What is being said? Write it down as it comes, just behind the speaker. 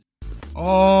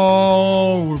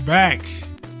Oh, we're back.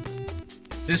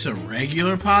 This a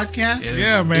regular podcast?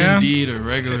 Yeah, man. Indeed, a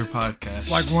regular podcast.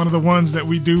 It's like one of the ones that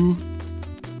we do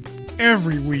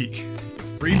every week.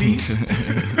 Freebies?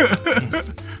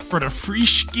 For the free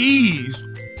skis.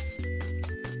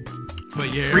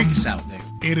 But yeah, Freaks out there.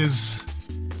 it has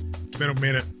been a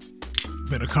minute.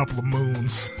 Been a couple of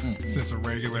moons since a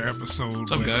regular episode.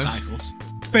 What's up, but guys? Cycles.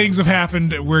 Things have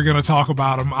happened. We're going to talk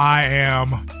about them. I am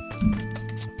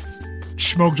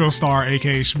Smoke Joe Star,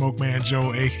 a.k.a. Smoke Man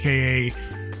Joe, a.k.a.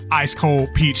 Ice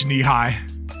Cold Peach Knee High.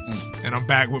 And I'm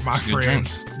back with my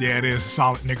friends. Yeah, it is.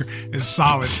 Solid, nigga. It's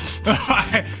solid.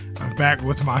 I'm back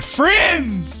with my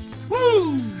friends.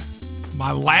 Woo!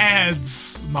 My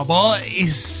lads. My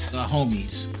boys. The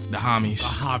homies. The homies. The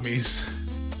homies.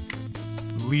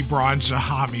 LeBron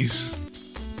Jahamies.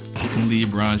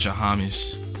 LeBron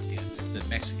Jahamies. Yeah, the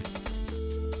Mexican.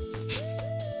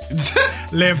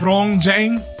 LeBron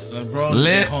James.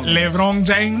 LeBron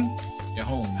James. Your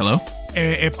home. Hello?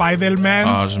 El pai del man.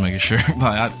 Oh, I was just making sure.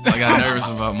 I got nervous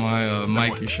about my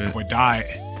mic and shit. Boy died.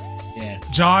 Yeah.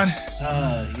 John.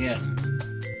 Yeah.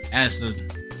 As the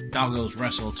doggos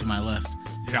wrestle to my left.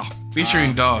 Yeah.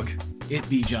 Featuring Dog. It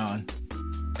be John.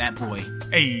 That boy.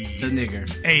 Hey. The nigger.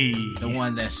 Hey. The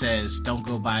one that says, don't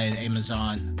go buy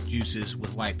Amazon juices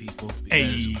with white people.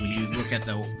 Because Hey. when you look at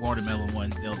the watermelon one,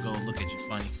 they'll go look at you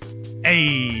funny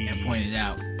Hey. and point it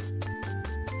out.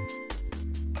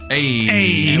 Hey.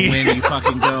 Hey. And when you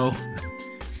fucking go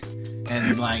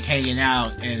and like hanging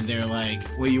out and they're like,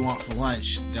 what do you want for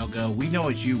lunch? They'll go, we know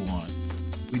what you want.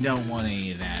 We don't want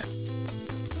any of that.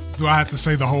 Do I have to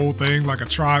say the whole thing like a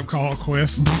Tribe Called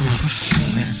Quest?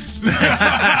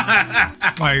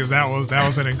 Like that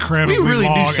was an incredibly We really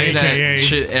long do say AKA. that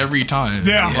shit every time.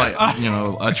 Yeah. Like, you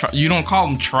know, you don't call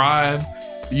them Tribe.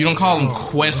 You don't call them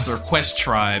Quest or Quest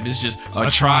Tribe. It's just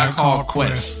a Tribe called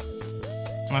Quest.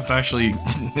 That's actually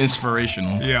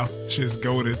inspirational. Yeah, shit's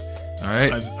goated. All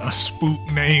right. A spook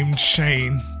named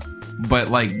Shane. But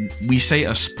like we say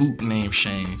a spook named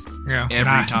Shane. Yeah,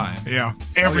 Every time. Yeah,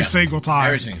 every yeah. single time.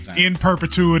 Every single time. In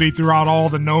perpetuity throughout all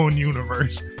the known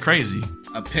universe. Crazy.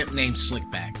 A pimp named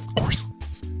Slickback. Of course.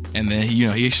 And then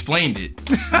he explained it.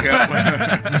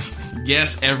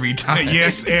 Yes, every time.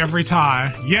 Yes, every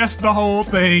time. Yes, the whole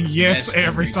thing. Yes,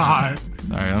 every time.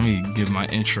 All right, let me give my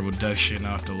introduction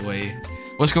out the way.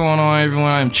 What's going on,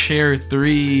 everyone? I'm Chair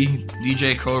 3,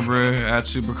 DJ Cobra at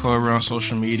Super Cobra on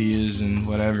social medias and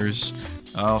whatevers.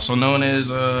 Also known as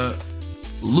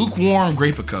lukewarm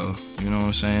Grapico. You know what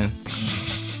I'm saying?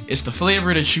 It's the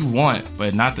flavor that you want,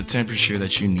 but not the temperature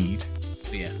that you need.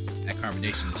 Yeah, that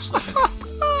carbonation is slipping.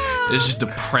 It's just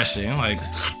depressing. Like,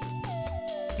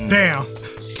 Damn.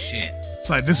 Shit. It's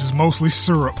like this is mostly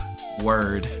syrup.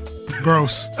 word.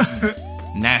 Gross.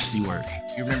 Nasty word.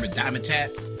 You remember Diamond Tap?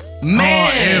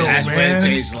 Man! ew, That's what man. it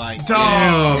tastes like.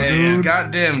 Dog, Ew, dude. dude.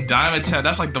 Goddamn Dimetap.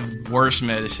 That's like the worst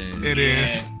medicine. It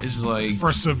is. It's like,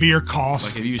 For severe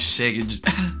coughs. like if you're sick, it just.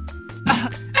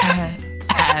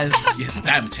 Yeah,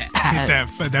 Diamond Tap.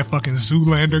 Get that fucking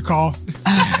Zoolander cough.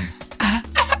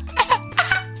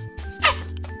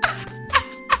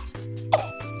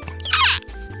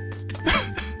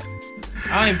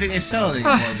 I don't even think they sell it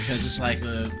anymore because it's like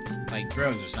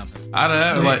drugs or something. I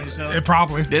don't know. Like, It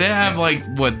probably. did it have like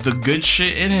what the good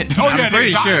shit in it? Oh, yeah, I'm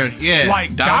pretty sure. Yeah.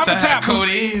 Like Dimetap,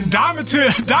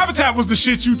 Dimetap was the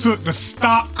shit you took to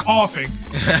stop coughing.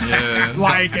 Yeah.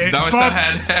 Like Dimetap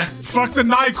had. fuck the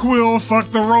NyQuil, fuck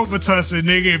the Robitussin,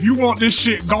 nigga. If you want this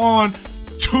shit gone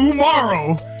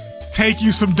tomorrow, take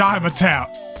you some Dimetap.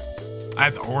 I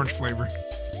had the orange flavor.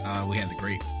 We had the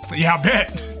grape. Yeah, I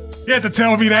bet. You had to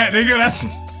tell me that, nigga. That's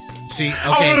See, okay.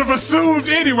 I would have assumed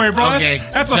anyway, bro. Okay,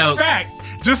 That's so- a fact.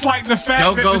 Just like the fact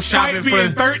Don't that go despite shopping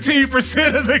being for-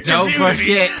 13% of the Don't community,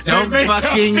 forget, don't they make up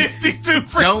fucking-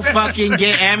 52%. Don't fucking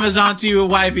get Amazon to your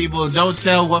white people. Don't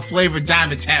tell what flavor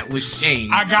Diamond Tap was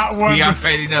changed. I got one. He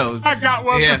already knows. I got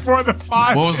one Yeah. before the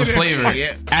 5. What was the flavor?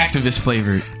 Yeah. Activist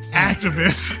flavored.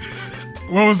 Activist.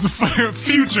 What was the flavor?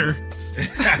 Future.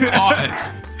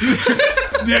 Pause.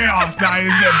 Yeah,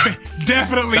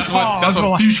 definitely That's pause. what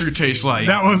Like, future tastes like.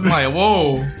 That was- like,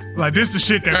 whoa. like this the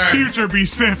shit that Hey. Future be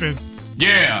sipping.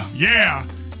 Yeah. Yeah.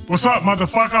 What's up,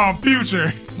 motherfucker? I'm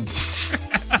Future.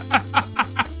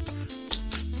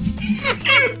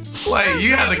 Like,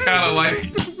 you had to kind of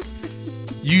like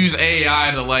use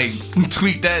AI to like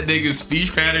tweak that nigga's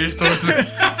speech patterns towards it.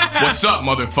 What's up,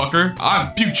 motherfucker?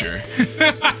 I'm Future.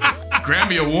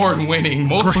 Grammy Award winning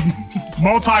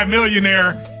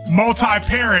Multi-millionaire,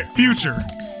 multi-parent Future.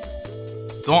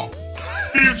 Don't.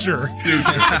 Future.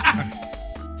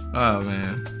 Oh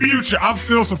man, Future. I'm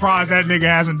still surprised that nigga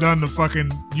hasn't done the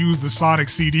fucking use the Sonic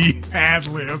CD ad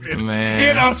lib in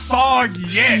a song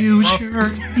yet.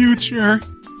 Future.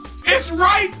 It's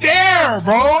right there,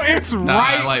 bro. It's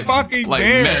fucking like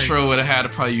there. Metro would have had to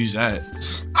probably use that.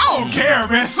 I don't care,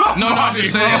 man. No, I'm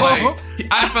just saying. Like,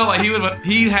 I felt like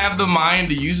he'd have the mind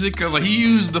to use it because like he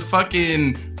used the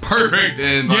fucking perfect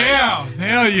and like,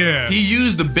 hell yeah. He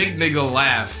used the big nigga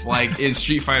laugh like in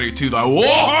Street Fighter 2. Like whoa,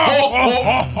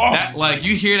 that, like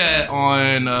you hear that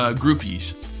on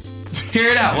Groupies.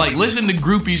 Hear it out. Like listen to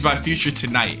Groupies by Future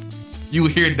tonight. You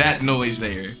hear that noise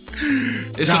there.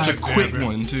 It's such a quick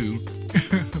one too.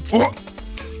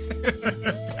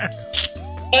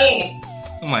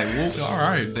 I'm like, well, all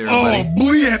right, there, buddy.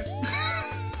 Blip.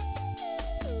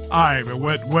 All right, but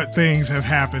what things have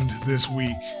happened this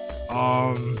week?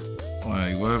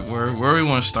 Like, where we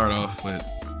want to start off with?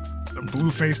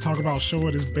 Blueface talk about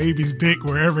showing his baby's dick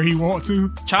wherever he wants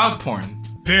to. Child porn.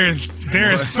 There is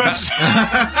such.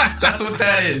 That's what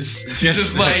that is.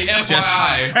 Just like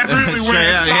FYI. That's really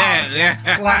where it stops.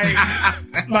 Yeah.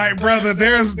 Like, brother,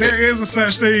 there is a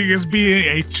such thing as being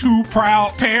a too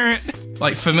proud parent.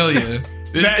 Like familiar.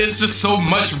 It's just so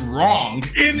much wrong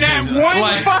in that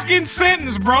one fucking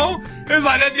sentence, bro. It's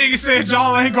like that nigga said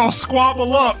y'all ain't gonna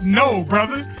squabble up. No,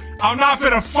 brother. I'm not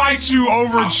gonna fight you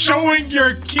over showing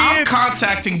your kids. I'm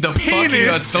contacting the fucking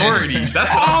authorities.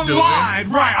 That's what I'm doing.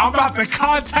 Right. I'm about to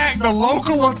contact the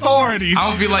local authorities. I'm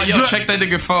gonna be like, yo, check that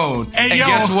nigga phone. And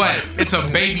guess what? It's a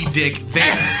baby dick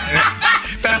there.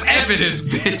 That's evidence,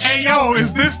 bitch. Hey, yo,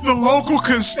 is this the local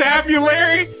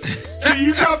constabulary? Can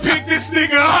you come pick this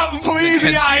nigga up, please?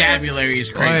 Constabulary is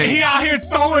crazy. He out here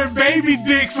throwing baby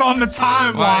dicks on the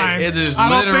timeline. Like, it is I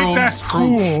don't literal think that's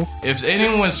proof. cool. If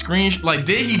anyone like,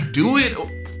 did he do it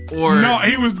or no?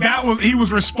 He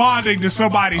was responding to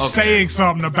somebody saying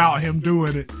something about him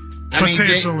doing it.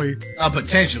 Potentially.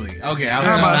 Potentially. Okay, I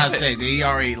was about to say, did he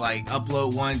already like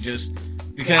upload one just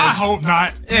because? I hope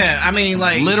not. Yeah, I mean,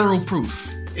 like literal proof.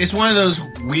 It's one of those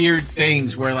weird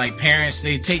things where like parents,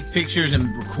 they take pictures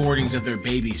and recordings of their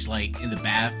babies like in the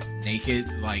bath naked,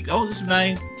 like, oh, this is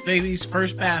my baby's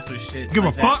first bath or shit. Give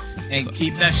like a fuck. And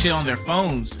keep that shit on their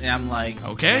phones. And I'm like,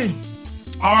 okay,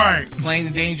 all right, playing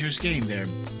the dangerous game there,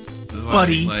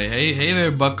 buddy. Like, hey there,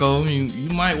 bucko. You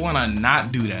might want to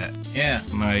not do that. Yeah.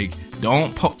 Like,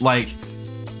 don't like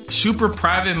super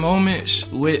private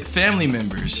moments with family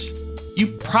members. You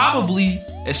probably,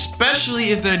 especially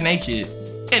if they're naked.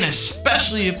 And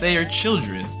especially if they are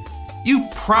children, you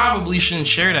probably shouldn't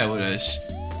share that with us.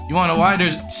 You wanna know why?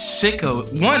 There's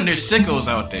sickos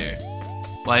out there.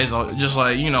 Like, it's just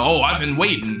like, oh, I've been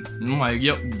waiting. And I'm like,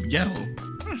 yo.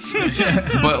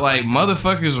 But like,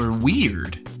 motherfuckers are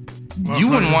weird. You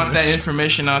wouldn't want that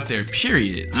information out there,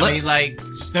 period. I mean, like,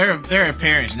 there are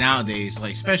parents nowadays,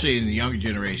 like, especially in the younger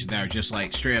generation, that are just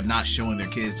like straight up not showing their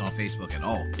kids on Facebook at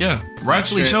all. Yeah,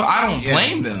 rightfully so. I don't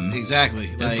blame them. Exactly.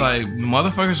 It's like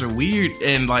motherfuckers are weird,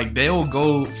 and like they will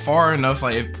go far enough.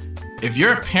 Like if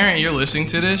you're a parent, you're listening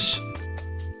to this.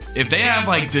 If they have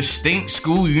like distinct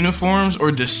school uniforms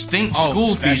or distinct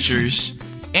school features,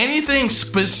 anything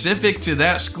specific to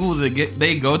that school that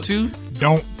they go to,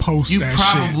 don't post that shit. You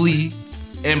probably,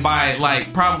 and by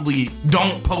like probably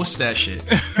don't post that shit.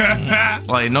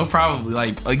 Like, no, probably.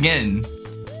 Like, again,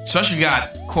 especially if you got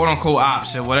quote unquote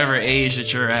ops at whatever age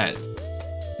that you're at.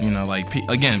 Like,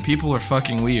 again, people are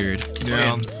fucking weird.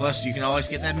 Yeah. Plus, you can always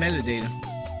get that metadata.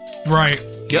 Right.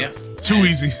 Yep. Yeah. Too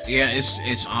easy. Yeah,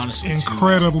 it's honestly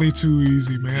incredibly too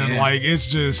easy, man. Yeah. Like, it's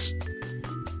just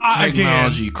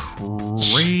technology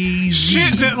crazy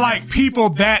shit that like people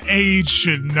that age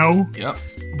should know. Yep.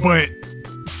 But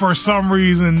for some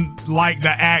reason like to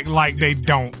act like they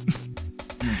don't.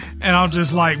 And I'm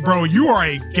just like, bro, you are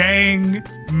a gang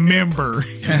member.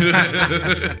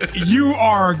 You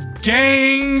are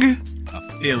gang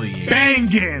affiliated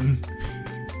banging.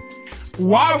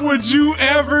 Why would you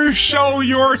ever show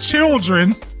your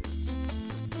children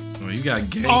you got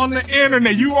gay on the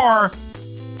internet? You are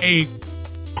a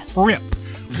crip.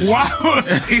 Why?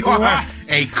 You are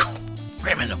a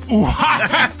criminal.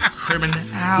 Why? Criminal.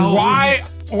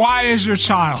 Why is your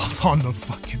child on the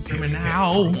fucking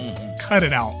criminal? Cut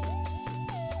it out.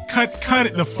 Cut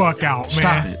it the fuck out, man.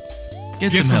 Stop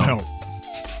it. Get some help.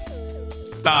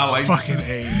 Nah, like fucking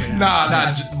A, man.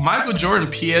 Nah. Michael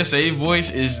Jordan PSA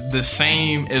voice is the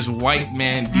same as white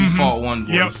man default one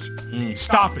voice. Yep.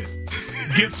 Stop it.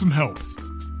 Get some help.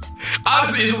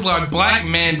 Honestly, it's like black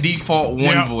man default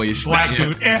one voice. Black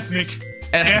dude, ethnic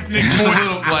just voice. A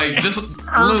little, like, just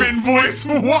urban voice.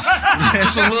 What?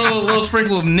 Just a little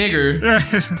sprinkle of nigger.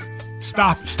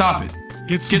 Stop it.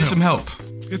 Get some help.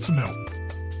 Get some help.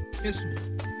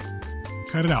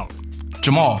 Cut it out.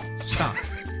 Jamal. Stop.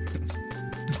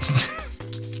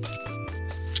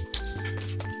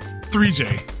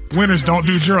 3J. Winners don't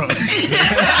do drugs.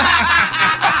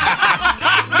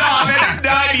 Nah, man,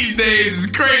 90s days is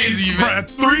crazy, man.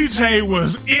 Bruh, 3J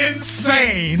was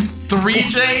insane.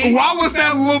 3J? Why was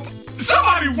that little...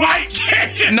 Somebody white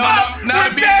came No, up no, to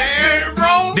with be that fair, shit,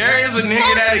 bro. there is a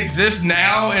nigga that exists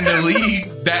now in the league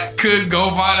that could go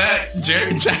by that,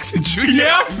 Jerry Jackson Jr.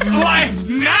 Yeah, like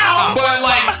now. But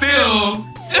like still,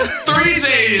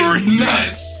 3J is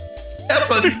nuts. That's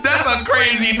a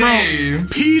crazy name.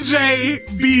 PJ,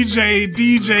 BJ,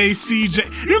 DJ,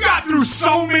 CJ. You got through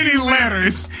so many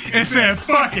letters and said,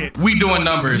 fuck it. We doing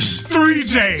numbers.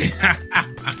 3J.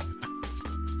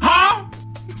 Huh?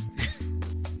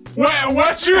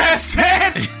 What you have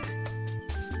said?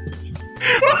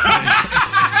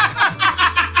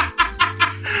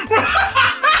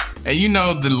 And you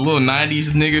know the little 90s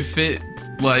nigga fit,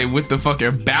 like with the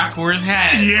fucking backwards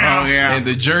hat. Yeah. Oh, yeah. And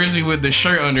the jersey with the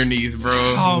shirt underneath, bro.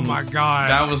 Oh my God.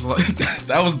 That was like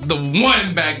that was the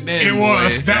one back then. It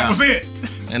was. boy. That was it.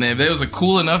 And if there was a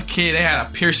cool enough kid, they had a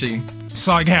piercing.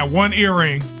 So I had one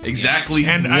earring Exactly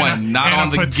And- one. and- Not and on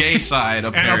a the pot- gay side,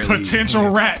 and apparently. a potential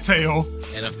rat tail.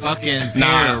 And a fucking pair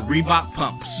Nah. of Reebok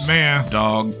pumps. Man.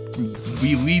 Dog,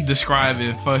 we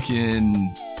describing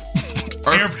fucking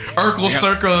Every- Urkel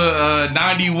Circa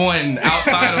 91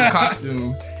 outside of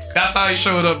costume. That's how he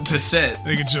showed up to set.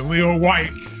 Nigga Jaleel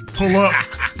White.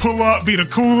 Pull up, be the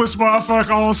coolest motherfucker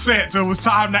on set till it's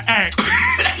time to act.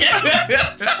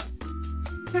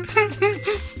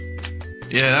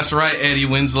 Yeah, that's right, Eddie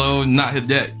Winslow. Not his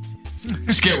debt.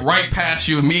 Skip right past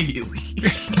you immediately.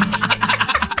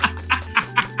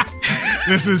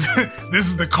 This is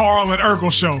the Carl and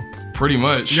Urkel show. Pretty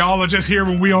much. Y'all are just here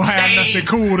when we don't have Steve. nothing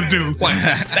cool to do.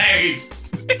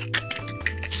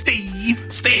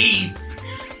 Steve.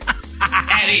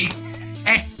 Eddie.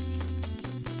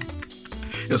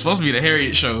 It's supposed to be the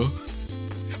Harriet show.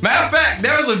 Matter of fact,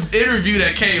 there was an interview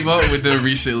that came up with them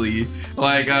recently.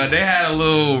 Like, they had a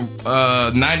little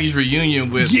 90s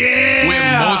reunion with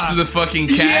most of the fucking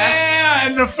cast. Yeah,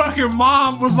 and the fucking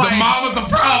mom was like, The mom was the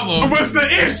problem. what's the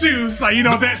issue? Like, you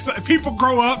know, that's people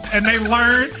grow up and they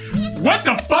learn. What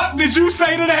the fuck did you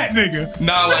say to that nigga?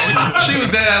 Nah, like, she was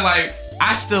there like,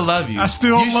 I still love you. I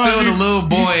still you love still you. the little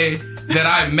boy that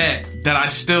I met. That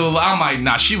I'm like,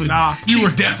 nah, she was. Nah, she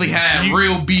definitely had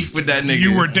real beef with that nigga.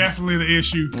 You were definitely the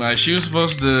issue. Like she was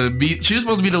supposed to be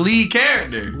the lead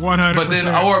character. 100%. But then,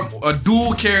 or a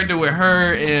dual character with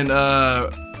her and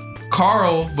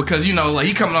Carl, because you know, like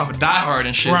he coming off of Die Hard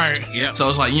and shit. Right. Yep. So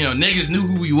it's like, you know, niggas knew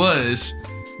who he was,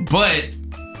 but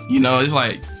you know, it's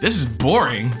like this is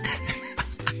boring.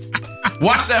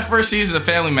 Watch that first season of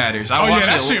Family Matters. I watched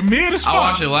that shit mid as fuck. I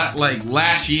watched it like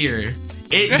last year.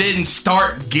 It didn't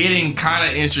start getting kind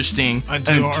of interesting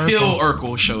until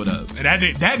Urkel showed up. And that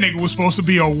nigga was supposed to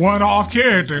be a one-off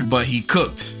character. But he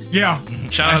cooked. Yeah.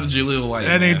 Shout out to Jaleel White.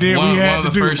 That ain't did one we had of to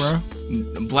the do,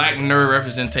 first black nerd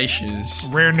representations.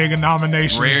 Rare nigga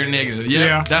nomination. Rare nigga.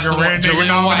 Yeah. That's the rare one. nigga Jaleel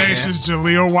White. nominations.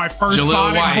 Jaleel White. First Jaleel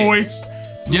Sonic White. voice.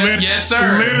 Yeah, yes,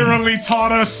 sir. Literally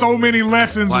taught us so many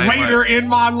lessons later in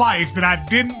my life that I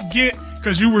didn't get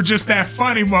because you were just that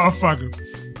funny motherfucker.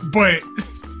 But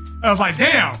I was like,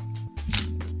 damn.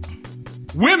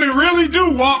 Women really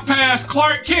do walk past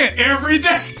Clark Kent every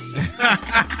day.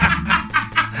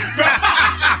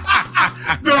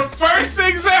 The first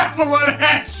example of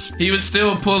that shit. He was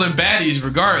still pulling baddies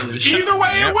regardless. Either way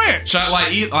it went. Shot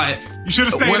like you should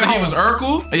have stayed whether home. he was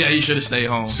Urkel, yeah, he should have stayed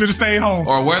home. Should have stayed home.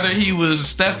 Or whether he was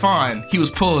Stefan, he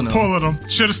was pulling them.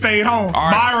 Should have stayed home.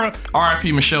 Myra.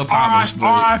 R.I.P. Michelle Thomas.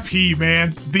 R.I.P.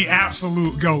 man. The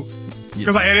absolute GOAT.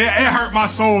 Because it hurt my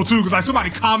soul too. Because like somebody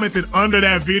commented under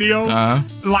that video,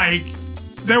 like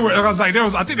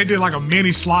I think they did like a mini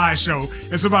slideshow,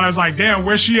 and somebody was like, "Damn,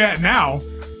 where's she at now?"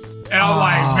 And I'm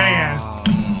like, "Man,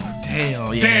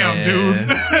 damn, dude."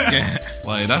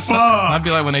 Like that'd be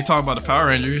like when they talk about the Power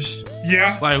Rangers.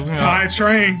 Yeah, like you know, High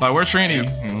Train. Like where's Trini?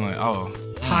 And I'm like, oh,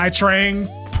 High Train,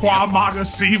 Pwamaga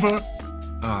Siva.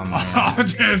 Oh man,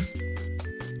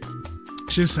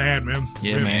 Shit's sad, man.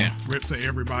 Yeah, man. Rip to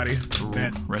everybody.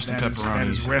 That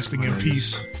is resting in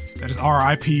peace. That is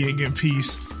R.I.P.ing in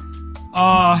peace.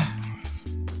 Oh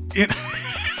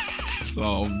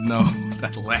no,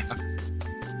 that laugh.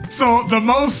 So the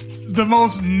most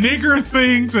nigger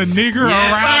thing to nigger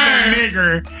around the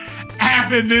nigger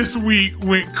happened this week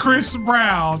with Chris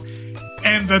Brown,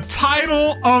 and the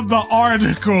title of the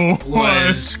article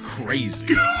was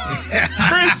crazy.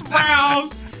 Chris Brown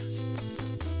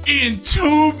in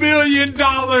 $2 million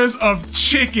of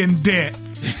chicken debt.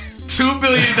 $2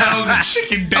 billion in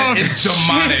chicken debt is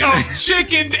demonic.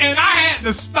 Chicken, and I had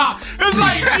to stop. It's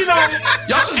like,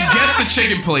 Y'all just guessed the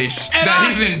chicken place that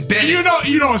he's in debt. You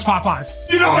know it's Popeyes.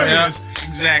 You know what it is.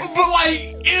 Exactly. But like,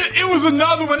 it was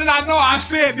another one, and I know I've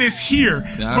said this here,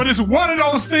 but it's one of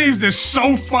those things that's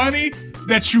so funny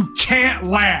that you can't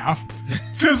laugh.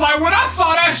 Cause like when I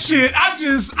saw that shit,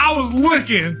 I was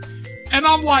looking, and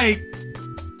I'm like,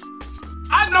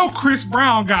 I know Chris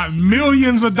Brown got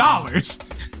millions of dollars.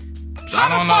 How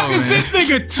the fuck is this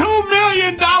nigga $2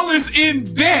 million in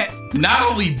debt? Not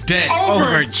only debt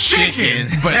over chicken,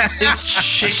 but it's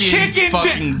chicken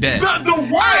fucking debt. The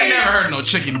wording, I ain't never heard no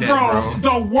chicken debt, bro.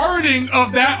 The wording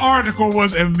of that article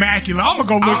was immaculate. I'm gonna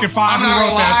go look and find who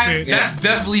wrote that shit. That's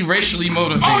definitely racially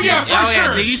motivated. Oh yeah, for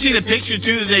sure. Did you see the picture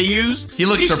too that they used? He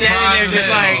looks surprised. Standing there just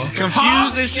like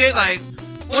confused and shit. Like,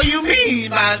 what do you mean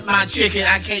my chicken?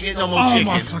 I can't get no more chicken.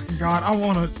 Oh my fucking god! I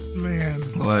wanna, man.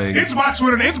 Like, it's my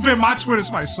Twitter. It's been my Twitter.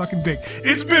 Somebody's sucking dick.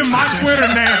 It's been my Twitter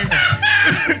name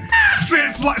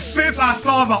since I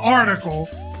saw the article.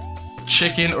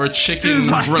 Chicken or chicken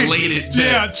related debt.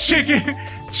 Yeah,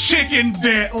 chicken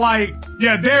debt. Like,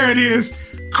 yeah, there it is.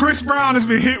 Chris Brown has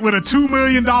been hit with a $2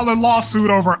 million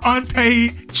lawsuit over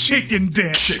unpaid chicken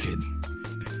debt. Chicken.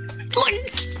 Like,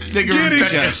 nigga, get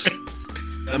it.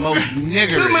 The most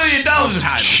niggerish. $2 million is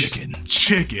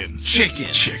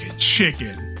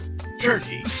chicken.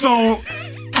 Turkey. So,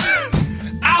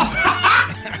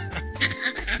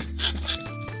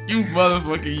 you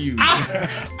motherfucker, you.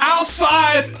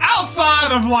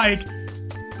 Outside of like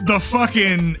the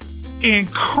fucking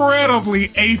incredibly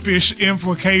apish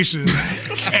implications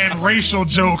and racial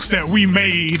jokes that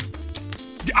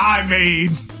I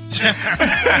made. The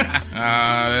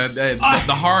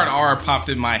hard R popped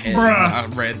in my head. Bruh. I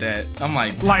read that. I'm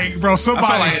like, bro, somebody.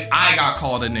 I feel like I got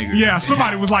called a nigger. Yeah,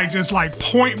 somebody was like just like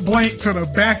point blank to the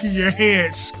back of your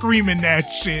head screaming that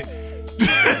shit. They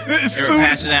were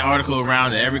passing that article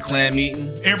around at every Klan meeting.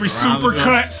 Every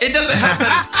supercut. It doesn't help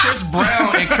that it's Chris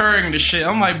Brown incurring the shit.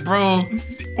 I'm like, bro.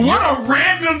 What a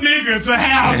random nigga to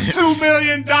have $2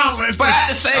 million. But at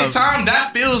the same time,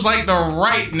 that feels like the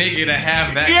right nigga to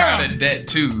have that kind of debt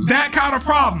too. That kind of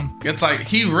problem. It's like,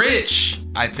 he rich,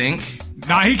 I think.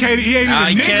 Nah, he ain't even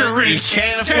nigga rich. He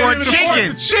can't afford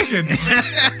chicken.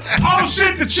 Oh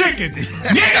shit, the chicken.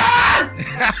 Nigga!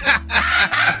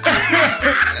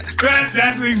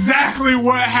 That's exactly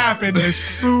what happened as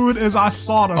soon as I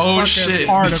saw the fucking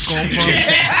article,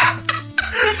 bro.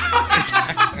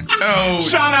 Oh,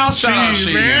 shout out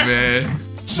Sheev, man.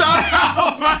 Shout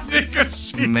out my nigga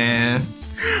Sheev. Man.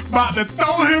 About to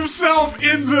throw himself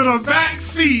into the back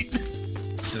seat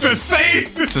to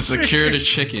save the secure the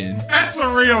chicken. That's a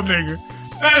real nigga.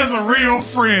 That is a real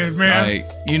friend, man. Like,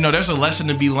 there's a lesson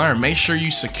to be learned. Make sure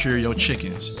you secure your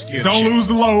chickens. Don't lose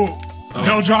the load.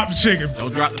 Don't drop the chicken.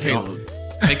 Don't drop the payload.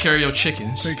 Take care of your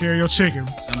chickens. Take care of your chicken.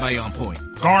 Somebody on point.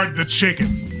 Guard the chicken.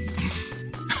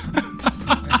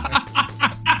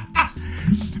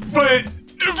 But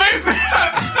basically,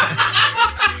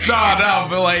 no,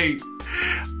 but like,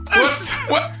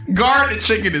 what? Guard the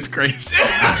chicken is crazy.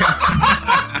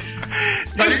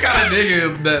 Like, you got a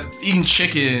nigga that's eating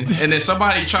chicken, and then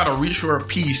somebody try to reach for a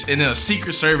piece, and then a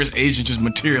Secret Service agent just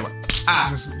materialize.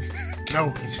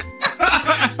 No.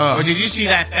 Or did you see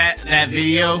that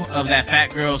video of that fat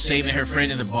girl saving her friend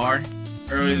in the bar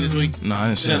earlier this week? No, I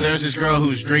didn't see that. So there was this girl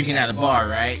who's drinking at a bar,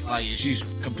 right? Like, she's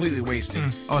completely wasted.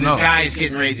 Oh, this guy is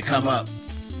getting ready to come up,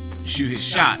 shoot his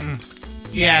shot.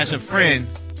 He has a friend,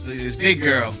 this big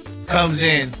girl, comes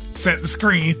in. Set the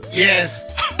screen. Yes.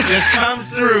 Just comes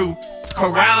through,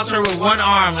 corrals her with one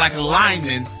arm like a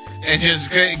lineman, and just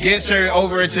gets her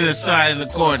over to the side of the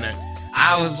corner.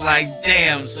 I was like,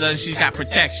 damn, son, she's got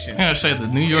protection. I say the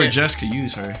New York Jets could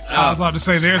use her. I was about to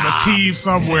say, there's a team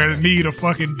somewhere that need a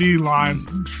fucking D-line.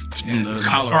 In the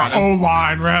Colorado. Or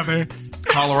O-line, rather.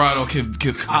 Colorado could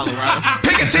Colorado.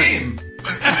 Pick a team.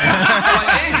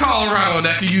 Like, in Colorado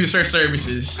that could use her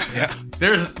services. Yeah.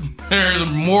 There's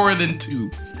more than two.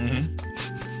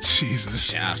 Jesus.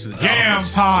 Shout out to the Damn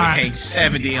Dolphins. time. They hang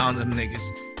 70 on them niggas.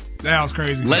 That was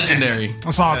crazy. Legendary.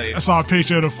 I saw a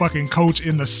picture of the fucking coach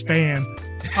in the stand.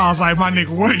 I was like, my nigga,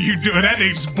 what are you doing? That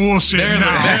nigga's bullshit. There's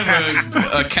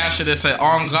now. a caption that said,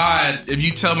 "On God, if you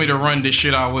tell me to run this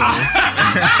shit, I will."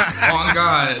 On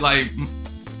God, like,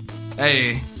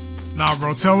 hey. Nah,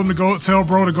 bro. Tell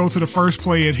bro to go to the first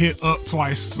play and hit up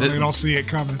twice so they don't see it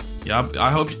coming. Yeah,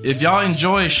 I hope if y'all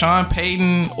enjoy Sean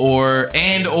Payton or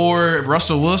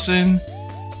Russell Wilson,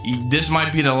 this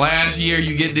might be the last year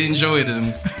you get to enjoy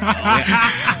them.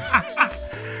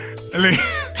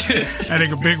 That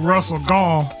nigga Big Russell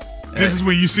gone. This is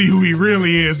when you see who he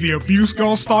really is. The abuse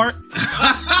gonna start.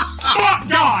 Fuck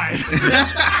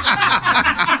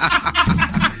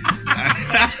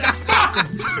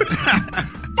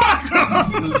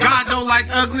God don't like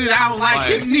ugly, and I don't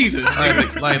like him neither.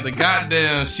 Like the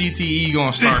goddamn CTE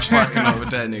gonna start sparking up with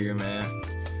that nigga, man.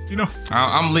 You know,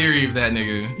 I'm leery of that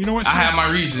nigga. You know what? I have my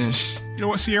reasons. You know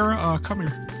what, Sierra? Come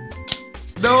here.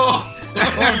 No.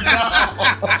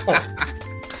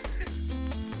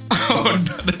 Oh,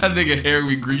 no. That nigga hair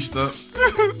be greased up.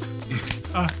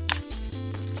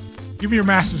 Give me your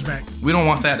masters back. We don't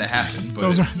want that to happen.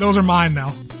 But those are mine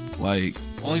now. Like,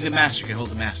 only the master can hold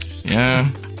the masters. Yeah.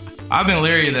 I've been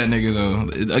leery of that nigga though.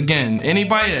 Again,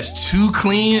 anybody that's too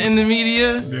clean in the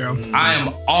media, I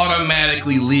am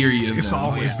automatically leery of It's them.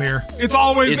 always there. It's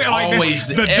always there. Like, always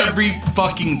there. Every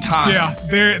fucking time. Yeah,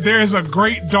 there's a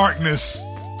great darkness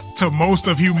to most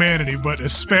of humanity, but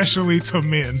especially to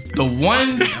men. The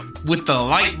one with the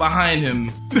light behind him,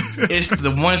 it's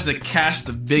the ones that cast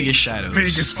the biggest shadows.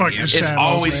 Biggest fucking shadows. It's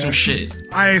always man. some shit.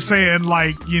 I ain't saying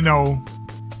like,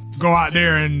 go out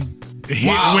there and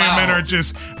hit women or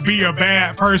just be a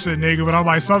bad person, nigga. But I'm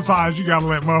like, sometimes you gotta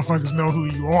let motherfuckers know who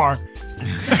you are.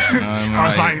 I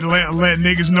was like, let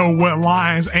niggas know what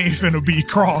lines ain't finna be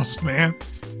crossed, man.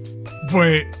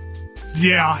 But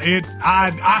yeah,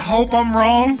 I hope I'm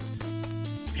wrong.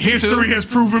 History has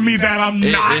proven me that I'm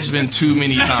not. It's been too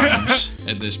many times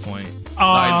at this point.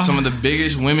 Like some of the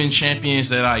biggest women champions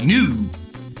that I knew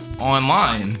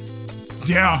online.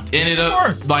 Yeah. Ended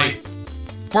up like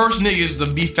first niggas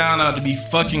to be found out to be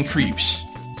fucking creeps.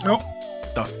 Nope.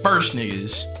 The first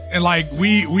niggas. And like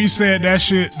we said that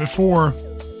shit before.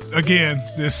 Again,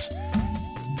 this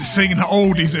singing the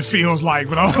oldies, it feels like,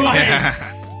 but I'm like,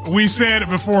 we said it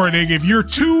before, nigga. If you're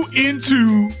too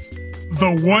into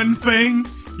the one thing,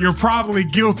 you're probably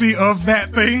guilty of that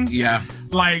thing. Yeah.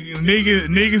 Like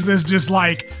niggas that's just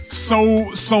like so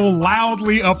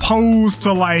loudly opposed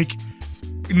to like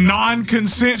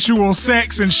non-consensual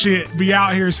sex and shit be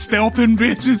out here stealthing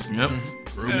bitches. Yep.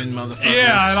 Grooming motherfuckers.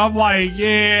 Yeah, and I'm like,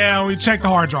 we check the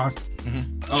hard drive.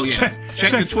 Oh yeah.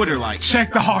 Check the Twitter likes.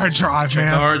 Check the hard drive,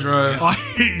 man. The hard drive. Like,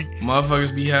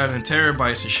 motherfuckers be having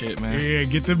terabytes of shit, man. yeah,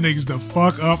 get them niggas the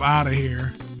fuck up out of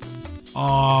here.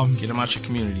 Get them out your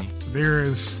community. There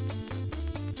is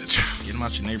Get them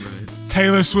out your neighborhood.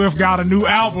 Taylor Swift got a new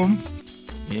album.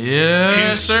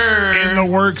 Yes, sir. In the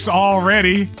works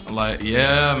already. Like,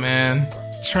 yeah, man.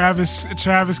 Travis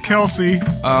Kelce.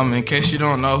 In case you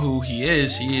don't know who he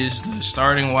is the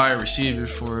starting wide receiver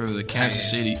for the Kansas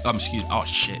City. Oh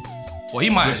shit. Well, he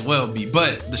might as well be,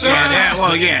 but the starting,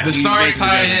 the starting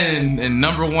tight end and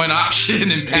number one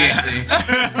option in passing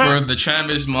for the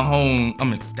Travis Mahomes.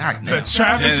 Travis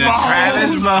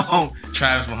Mahomes.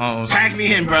 Travis Mahomes. Tag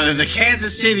me in, brother. The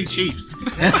Kansas City Chiefs.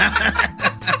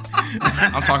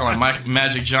 I'm talking like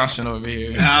Magic Johnson over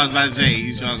here. I was about to say,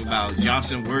 he's talking about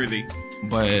Johnson Worthy.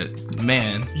 But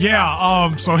man, yeah.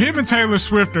 So him and Taylor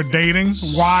Swift are dating.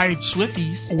 Why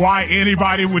Swifties? Why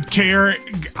anybody would care?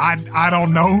 I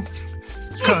don't know.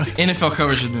 NFL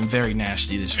coverage has been very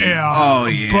nasty this week. Yeah. Oh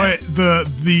yeah. But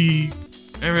the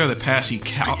every other pass he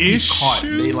caught,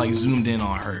 they like zoomed in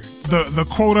on her. The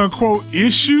quote unquote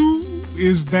issue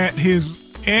is that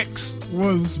his ex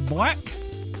was black.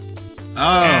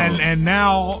 Oh. And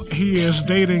now he is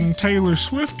dating Taylor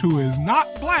Swift, who is not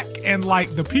black. And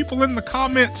like the people in the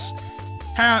comments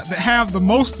that have the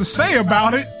most to say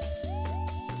about it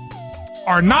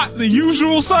are not the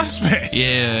usual suspects.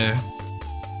 Yeah.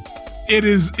 It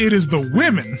is the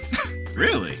women.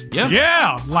 Really? Yeah.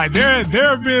 Yeah. Like there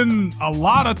have been a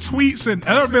lot of tweets and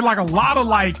there have been like a lot of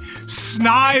like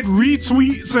snide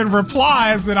retweets and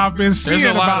replies that I've been seeing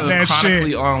about that shit.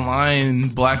 There's a lot of chronically online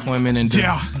black women and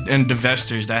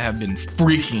divestors that have been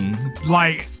freaking.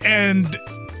 Like, and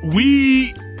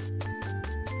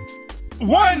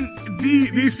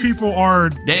these people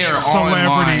are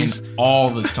celebrities all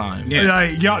the time.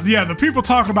 Yeah, the people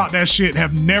talking about that shit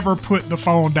have never put the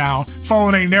phone down.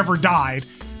 Phone ain't never died.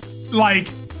 Like,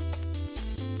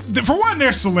 for one,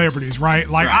 they're celebrities, right?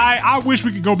 Like, I wish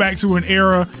we could go back to an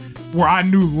era where I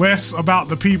knew less about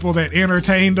the people that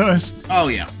entertained us. Oh,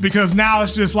 yeah. Because now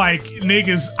it's just like,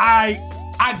 niggas, I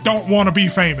don't want to be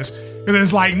famous. And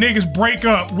it's like, niggas break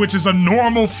up, which is a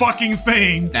normal fucking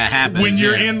thing. That happens. When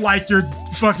you're in, like, your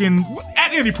fucking,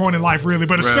 at any point in life, really,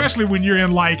 but especially when you're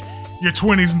in, like, your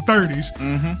 20s and 30s.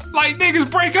 Mm-hmm. Like, niggas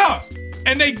break up.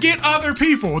 And they get other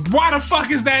people. Why the fuck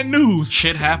is that news?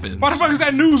 Shit happens. Why the fuck is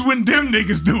that news when them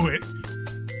niggas do it?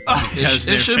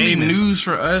 It should be news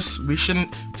for us. It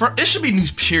should be news,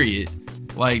 period.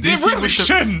 Like, these people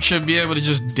should be able to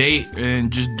just date and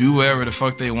just do whatever the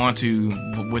fuck they want to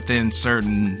within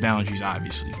certain boundaries,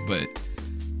 obviously. But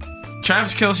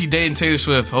Travis Kelce dating Taylor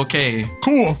Swift. Okay,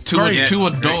 Cool. Great. Two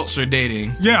adults are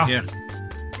dating. Yeah.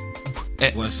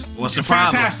 What's the problem?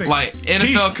 Fantastic. Like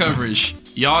NFL coverage.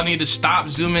 Y'all need to stop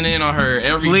zooming in on her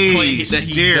every play that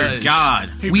he dear does. God.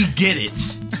 We get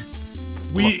it.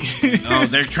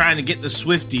 They're trying to get the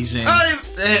Swifties in.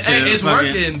 It's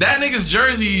working. That nigga's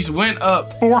jerseys went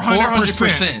up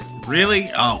 400%. Really?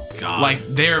 Oh God! Like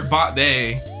they're about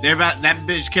that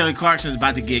bitch Kelly Clarkson's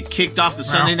about to get kicked off the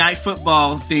Sunday Night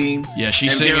Football theme. Yeah,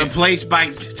 she's and get replaced by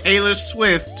Taylor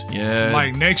Swift. Yeah,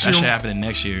 like next year. That should happen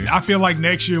next year. I feel like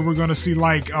next year we're gonna see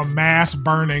like a mass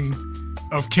burning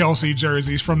of Kelsey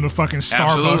jerseys from the fucking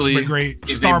Starbucks brigade.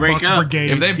 If they break up,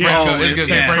 it's gonna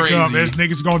be crazy. This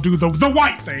niggas gonna do the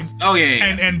white thing. Oh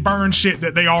yeah. And burn shit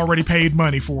that they already paid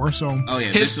money for. So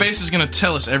his face is gonna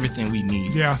tell us everything we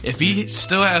need. Yeah. If he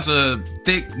still has a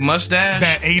thick mustache,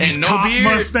 that 80s and no cop beard,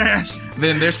 mustache,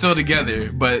 then they're still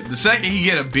together. But the second he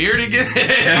get a beard again,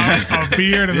 a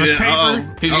beard and a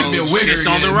taper, he's gonna be a wigger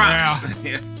on the rocks.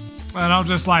 Yeah. And I'm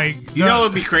just like, it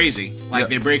would be crazy. Like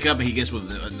they break up and he gets with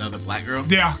another black girl.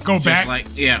 Yeah, go back.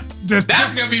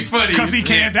 That's gonna be funny because he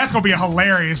can. That's gonna be a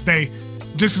hilarious day.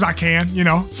 Just as I can,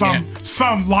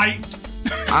 some light.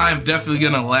 I'm definitely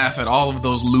gonna laugh at all of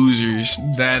those losers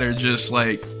that are just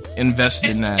like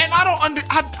invested in that. And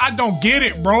I don't get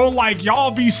it, bro. Like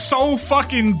y'all be so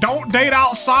fucking don't date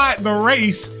outside the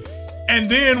race,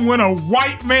 and then when a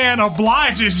white man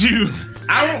obliges you.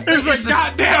 It's a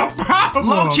goddamn problem.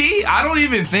 Low key, I don't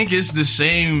even think it's the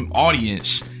same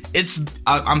audience.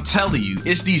 I'm telling you,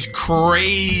 it's these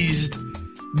crazed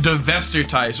divester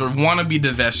types or wannabe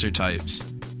divester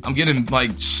types. I'm getting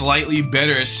like slightly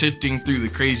better at sifting through the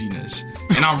craziness,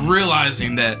 and I'm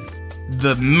realizing that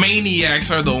the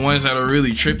maniacs are the ones that are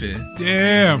really tripping.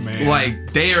 Yeah, man.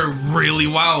 Like they are really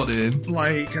wilding.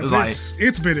 Like, cause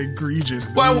it's been egregious.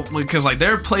 Dude. Well, because like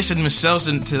they're placing themselves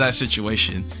into that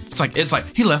situation. It's like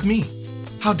he left me.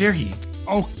 How dare he?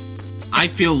 Oh, I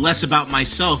feel less about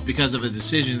myself because of a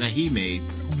decision that he made.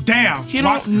 Damn, he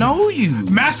don't know you,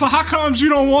 Massa. How comes you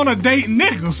don't want to date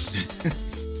niggas?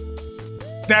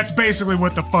 That's basically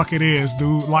what the fuck it is,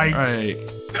 dude. Like, right.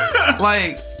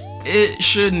 Like. It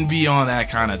shouldn't be on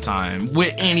that kind of time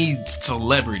with any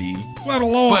celebrity, let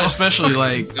alone, but especially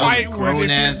like a grown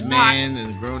ass man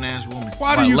and a grown ass woman.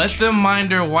 Why do you let them mind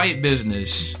their white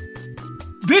business?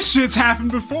 This shit's happened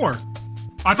before.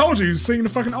 I told you, singing the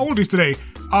fucking oldies today.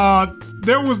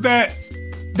 There was that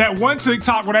one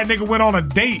TikTok where that nigga went on a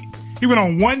date. He went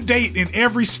on one date in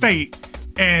every state,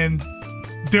 and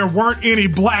there weren't any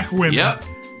black women. Yep.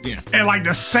 Yeah. And like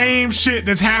the same shit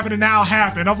that's happening now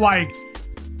happened. I'm like,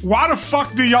 why the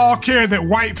fuck do y'all care that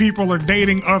white people are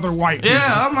dating other white people?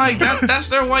 Yeah, I'm like, that's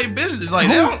their white business. Like,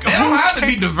 they don't have to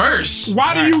be diverse.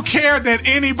 Why do you care that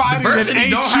anybody Diversity that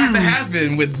ain't don't have to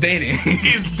happen with dating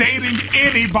is dating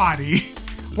anybody?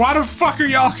 Why the fuck are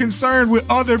y'all concerned with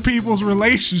other people's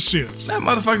relationships? That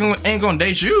motherfucker ain't gonna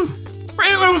date you.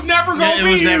 It was never gonna be you.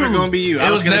 It was never gonna be you. I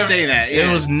was gonna say that.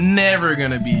 Yeah. It was never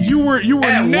gonna be you. You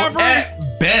were never. At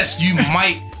best, you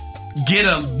might get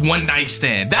a one night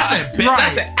stand. That's a best. Right.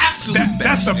 That's an absolute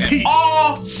best. That's a peak.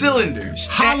 All cylinders.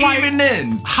 Highlight, and even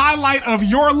then, highlight of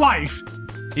your life.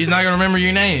 He's not gonna remember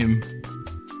your name.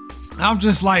 I'm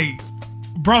just like,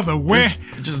 brother, where?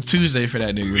 It's just a Tuesday for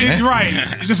that nigga. Man. Right.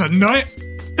 Just a nut.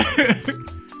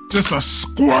 Just a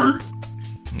squirt.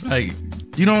 Like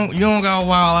you don't gotta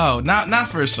wild out. Not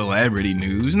for celebrity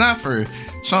news. Not for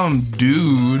some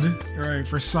dude. Right,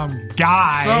 for some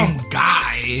guy.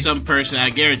 Some person. I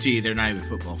guarantee you they're not even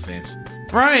football fans.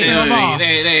 Right.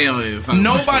 They don't even fucking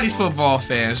Nobody's football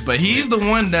fans, but he's the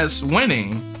one that's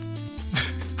winning.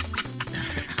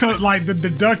 Cause like the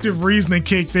deductive reasoning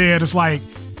kicked in. It's like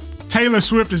Taylor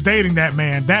Swift is dating that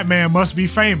man. That man must be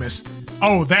famous.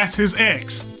 Oh, that's his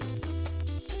ex.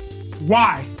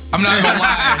 Why? I'm not gonna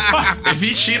lie. If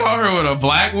he cheat on her with a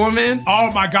black woman,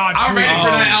 oh my God, I'm ready for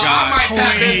that album. I might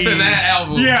tap into that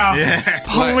album. Yeah.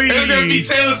 Please. It's gonna be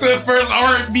Taylor Swift first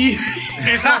R&B.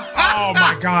 Oh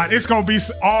my God, it's gonna be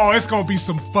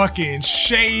some fucking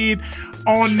shade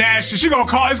on that shit.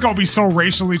 It's gonna be so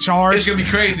racially charged. It's gonna be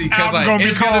crazy because like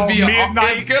it's gonna be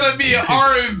an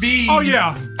R&B. Oh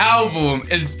yeah, album.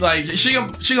 It's like she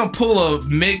gonna pull a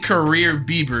mid-career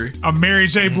Bieber, a Mary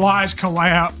J. Blige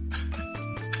collab.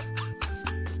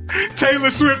 Taylor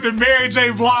Swift and Mary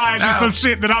J. Blige is some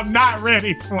shit that I'm not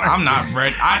ready for. I'm not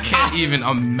ready. I can't even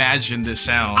imagine the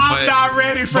sound. I'm not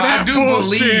ready for that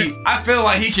bullshit. I feel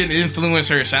like he can influence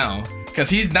her sound because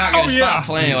he's not gonna stop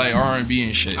playing like R&B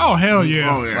and shit. Oh hell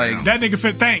yeah! Like that nigga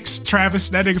fit. Thanks, Travis.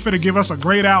 That nigga finna give us a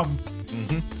great album.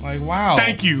 Like wow.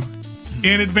 Thank you.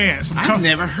 in advance. I've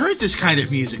never heard this kind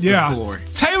of music before.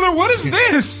 Taylor, what is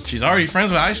this? She's already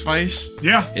friends with Ice Spice.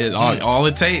 Yeah. All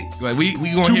it takes. Like we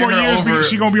gonna 2 hear more her years, over.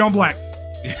 she gonna be on Black.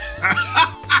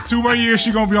 2 more years,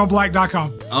 she gonna be on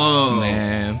Black.com. Oh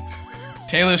man,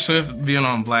 Taylor Swift being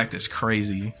on Black, that's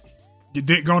crazy. Your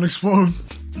dick gonna explode?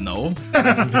 No,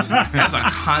 that's a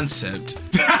concept.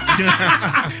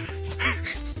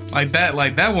 Like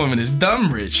that woman is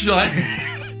dumb rich. Like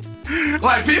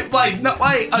people like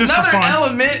another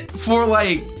element for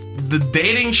like the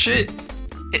dating shit.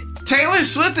 Taylor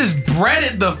Swift is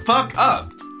breaded the fuck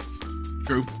up.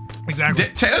 True. Exactly.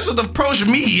 Taylor Swift approached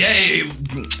me. Hey,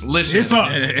 listen, it's up.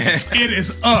 It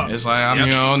is up. It's like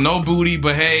I'm no booty,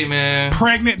 but hey, man,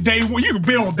 pregnant day one. You can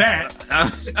build that.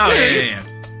 Yeah.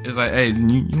 It's like, hey,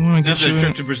 you want to get a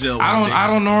trip to Brazil? I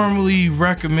don't normally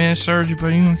recommend surgery,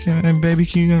 but you know, hey, baby,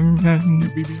 can you get a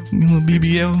little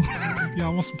BBL? Yeah, I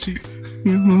want some cheeks.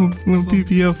 Little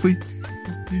BBL, please.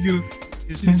 You get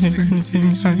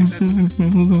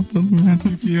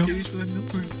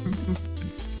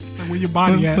where your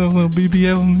body at? Little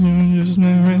BBL,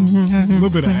 a little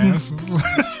bit of ass.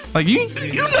 Like you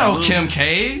know Kim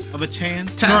K of a tan,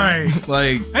 right?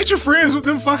 Like, ain't you friends with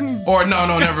them fucking? Or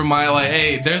no, never mind. Like,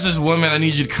 hey, there's this woman I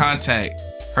need you to contact.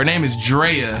 Her name is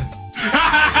Drea.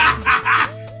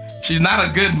 She's not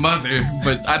a good mother,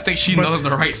 but I think she knows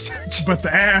the right search. But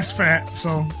the ass fat,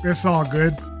 so it's all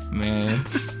good, man.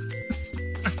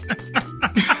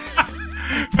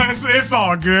 It's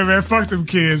all good, man. Fuck them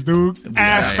kids, dude.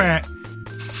 Ass fat.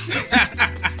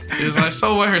 It's like,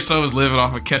 so what? Her son was living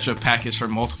off a ketchup package for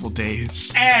multiple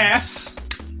days. Ass,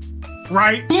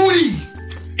 right? Booty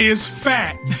is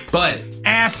fat, but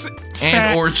ass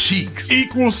and or cheeks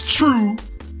equals true.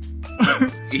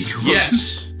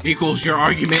 Yes, equals your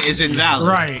argument is invalid.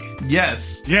 Right?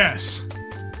 Yes.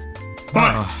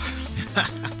 But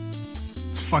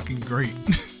it's fucking great.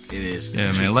 It is.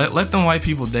 Yeah, man. Let them white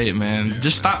people date, man.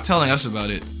 Just stop telling us about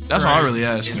it. That's all I really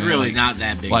ask. It's man. really not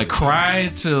that big. Like, cry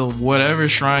to whatever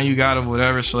shrine you got of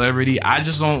whatever celebrity. I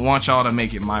just don't want y'all to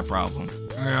make it my problem.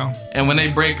 Yeah. And when they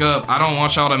break up, I don't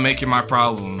want y'all to make it my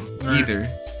problem either.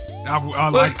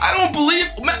 I don't believe.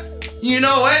 You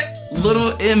know what?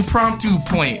 Little impromptu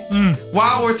point.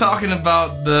 While we're talking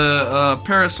about the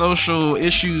parasocial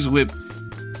issues with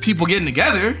people getting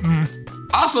together,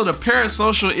 also the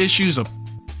parasocial issues of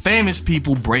famous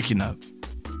people breaking up.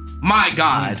 My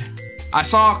God. I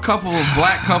saw a couple of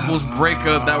black couples break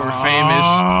up that were famous.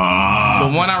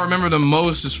 The one I remember the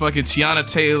most is fucking Tiana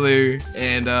Taylor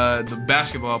and the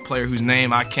basketball player whose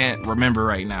name I can't remember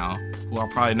right now, who I'll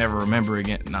probably never remember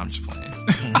again. No, I'm just playing.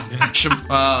 Iman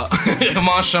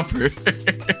Shumpert.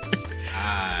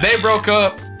 They broke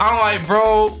up. I'm like,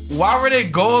 bro, why were they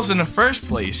goals in the first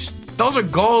place? Those are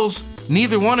goals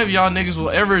neither one of y'all niggas will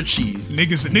ever achieve.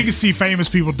 Niggas see famous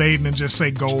people dating and just say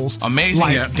goals.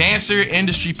 Amazing dancer,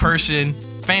 industry person,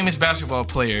 famous basketball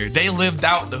player. They lived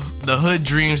out the hood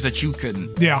dreams that you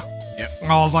couldn't. Yeah.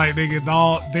 I was like,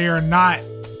 they are not.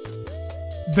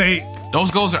 Those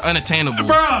goals are unattainable.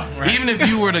 Bruh. Right. Even if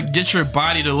you were to get your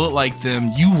body to look like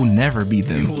them, you will never be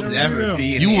them. You will never be.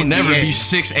 You will never be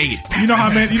 6'8". You know how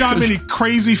many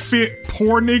crazy fit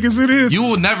poor niggas it is? You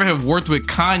will never have worked with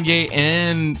Kanye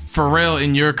and Pharrell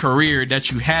in your career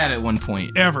that you had at one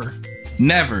point. Ever.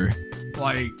 Never.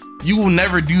 Like, you will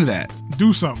never do that.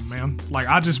 Do something, man. Like,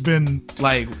 I just been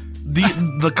like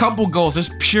the couple goals. It's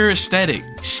pure aesthetic.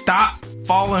 Stop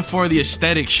falling for the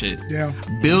aesthetic shit. Yeah.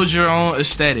 Build your own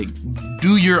aesthetic.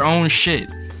 Do your own shit.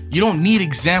 You don't need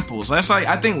examples. That's like,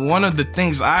 I think one of the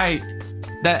things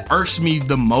that irks me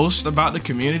the most about the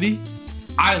community.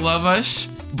 I love us,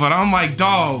 but I'm like,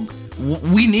 dog,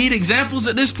 we need examples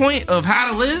at this point of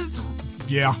how to live.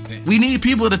 Yeah. We need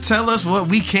people to tell us what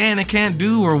we can and can't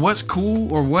do, or what's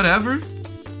cool, or whatever.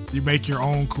 You make your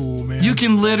own cool, man. You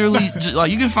can literally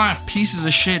you can find pieces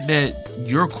of shit that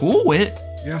you're cool with.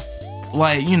 Yeah.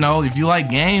 Like, you know, if you like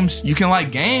games, you can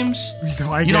like games. You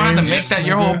don't have to make that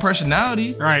your whole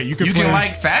personality. Right. You can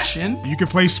like fashion. You can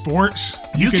play sports.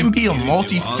 You can be a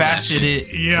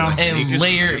multifaceted and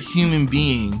layered human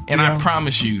being. And I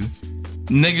promise you,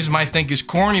 niggas might think it's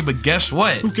corny, but guess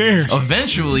what? Who cares?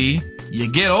 Eventually, you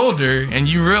get older and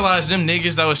you realize them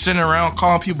niggas that was sitting around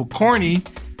calling people corny,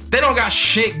 they don't got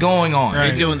shit going on. Right.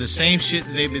 They're doing the same shit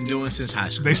that they've been doing since high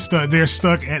school. They're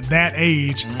stuck at that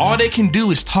age. All they can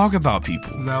do is talk about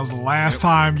people. That was the last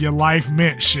time your life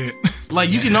meant shit. Like,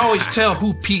 you can always tell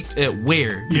who peaked at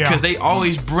where, because they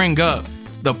always bring up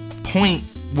the point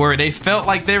where they felt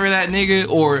like they were that nigga,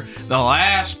 or the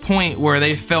last point where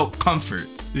they felt comfort.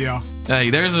 Yeah.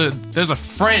 Like, there's a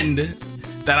friend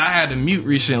that I had to mute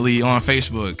recently on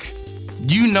Facebook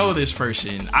You know this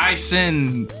person. I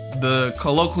send the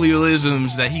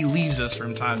colloquialisms that he leaves us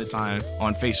from time to time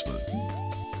on Facebook.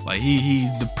 Like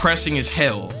he's depressing as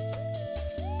hell.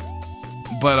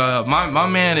 But my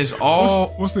man is all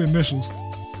what's the initials?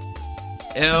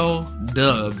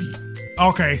 LW.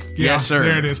 Okay, yeah, yes, sir.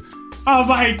 There it is. I was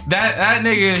like, that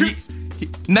nigga he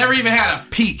never even had a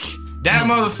peak. That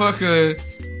motherfucker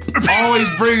always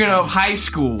bringing up high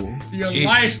school. Your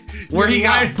life, where he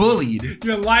got bullied.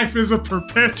 Your life is a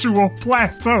perpetual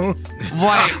plateau.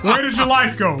 Like, where did your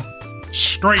life go?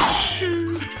 Straight.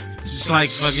 Just like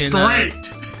fucking straight.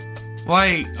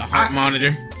 Like a heart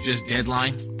monitor, just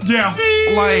deadline. Yeah.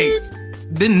 Like,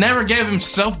 then never gave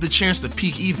himself the chance to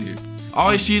peak either.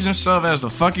 Always sees himself as the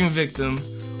fucking victim.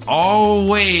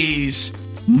 Always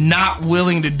not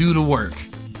willing to do the work.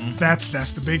 That's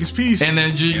the biggest piece. And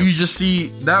then you just see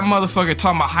that motherfucker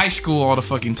talking about high school all the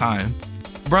fucking time.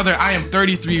 Brother, I am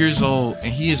 33 years old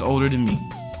and he is older than me.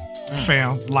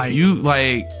 Fam, like you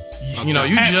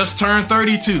just turned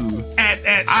 32.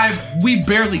 We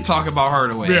barely talk about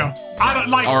Hardaway. Yeah. I don't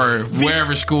like or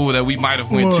wherever school that we might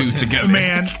have went to together.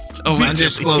 Man.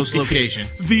 Undisclosed location.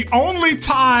 The only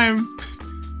time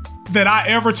that I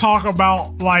ever talk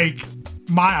about like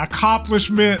my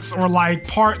accomplishments or like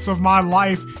parts of my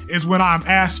life is when I'm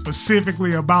asked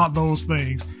specifically about those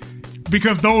things,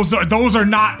 because those are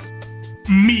not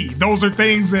me. Those are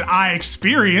things that I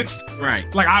experienced.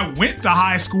 Right. Like I went to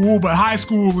high school, but high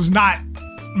school was not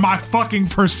my fucking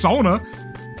persona.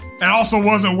 It also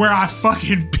wasn't where I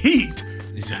fucking peaked.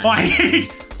 Exactly.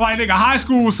 Like nigga, high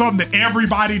school was something that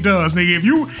everybody does. Nigga,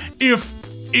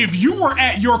 if you were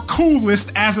at your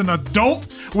coolest as an adult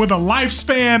with a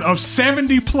lifespan of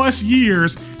 70 plus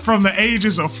years from the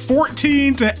ages of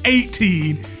 14 to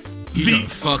 18,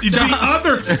 the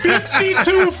other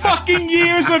 52 fucking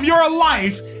years of your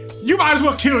life, you might as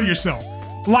well kill yourself.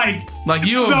 Like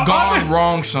you have gone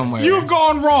wrong somewhere. You've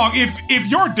gone wrong. If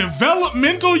your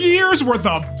developmental years were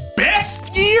the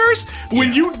best years,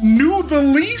 when you knew the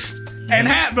least and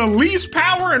had the least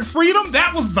power and freedom,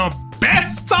 that was the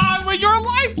best time of your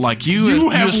life. Like you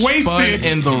have wasted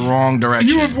in the wrong direction.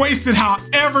 You have wasted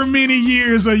however many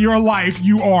years of your life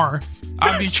you are.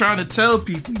 I be trying to tell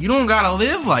people, you don't gotta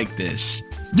live like this.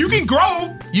 You can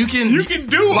grow. You can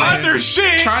do other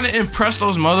shit. Trying to impress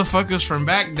those motherfuckers from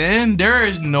back then, there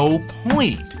is no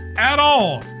point at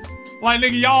all. Like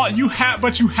nigga, y'all, you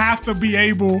have to be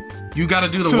able. You gotta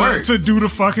do the work to do the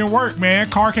fucking work, man.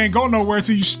 Car can't go nowhere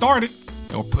till you start it.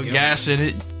 Or put gas in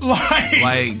it.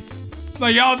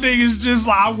 Like y'all niggas just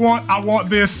like I want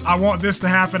this to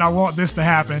happen. I want this to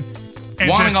happen. And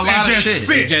wanting a lot of shit.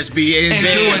 Sit. Just be in and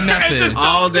there doing nothing and just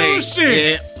all day. Do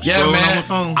shit. Yeah, man. On the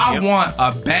phone. I want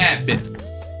a bad bitch.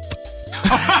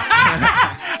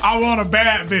 I want a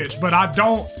bad bitch, but I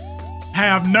don't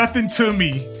have nothing to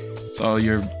me. So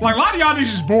you're like a lot of y'all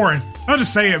niggas is boring. I'll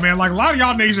just say it, man. Like a lot of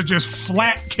y'all niggas are just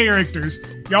flat characters.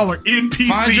 Y'all are NPCs.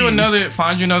 Find you another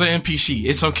NPC.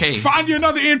 It's okay. Find you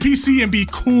another NPC and be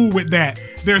cool with that.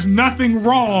 There's nothing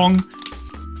wrong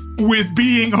with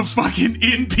being a fucking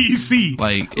NPC.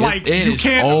 It is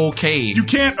okay. You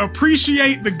can't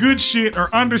appreciate the good shit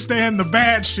or understand the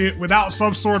bad shit without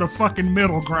some sort of fucking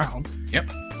middle ground.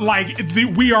 Yep.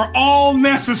 We are all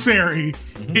necessary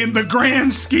in the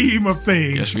grand scheme of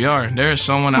things. Yes, we are. There is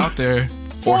someone out there.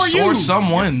 Or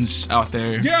someone's out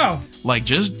there. Yeah. Like,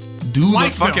 just do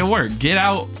the fucking work. Get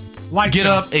out. Get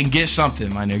up and get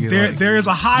something, my nigga. There is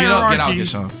a hierarchy. Get out, get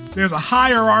something. There's a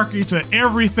hierarchy to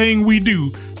everything we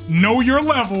do. Know your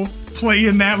level. Play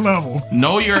in that level.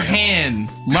 Know your hand.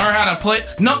 Learn how to play.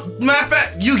 No, matter of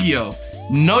fact, Yu-Gi-Oh!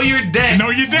 Know your deck. Know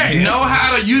your deck. Know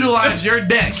how to utilize your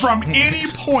deck. From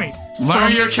any point.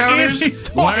 Learn your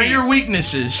counters. Learn your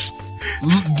weaknesses.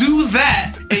 Do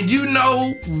that, and you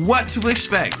know what to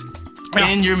expect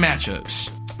in your matchups.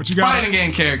 But you got fighting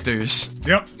game characters.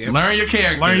 Yep. Learn your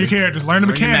character. Learn your characters. Learn the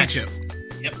mechanics.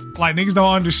 Yep. Like niggas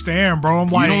don't understand, bro. I'm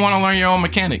like, you don't want to learn your own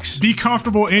mechanics. Be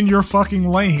comfortable in your fucking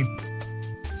lane.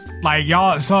 Like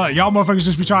y'all motherfuckers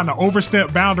just be trying to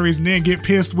overstep boundaries and then get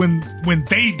pissed when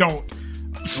they don't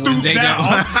stoop down.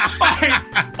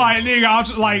 like nigga,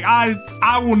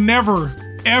 I will never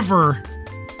ever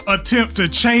attempt to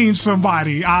change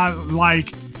somebody. I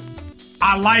like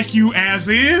you as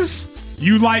is.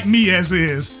 You like me as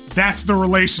is. That's the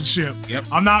relationship. Yep.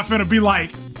 I'm not finna be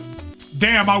like,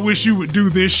 damn, I wish you would do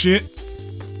this shit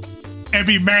and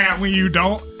be mad when you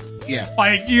don't. Yeah.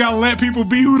 Like, you gotta let people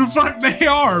be who the fuck they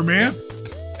are, man.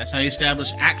 That's how you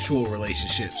establish actual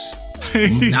relationships.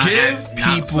 Give not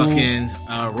people fucking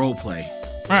role play.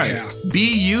 Right. Yeah. Be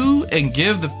you and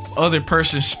give the other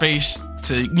person space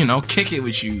to, kick it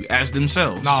with you as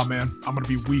themselves. Nah, man. I'm gonna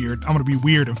be weird. I'm gonna be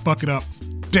weird and fuck it up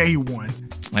day one.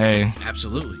 Hey.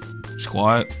 Absolutely.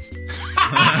 Squad.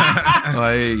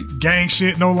 Like Gang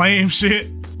shit, no lame shit.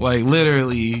 Like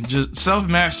literally, just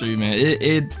self-mastery, man.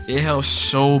 It helps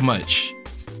so much.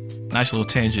 Nice little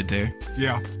tangent there.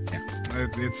 Yeah.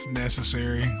 It's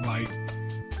necessary. Like,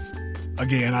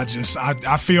 again,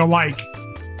 I feel like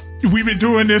we've been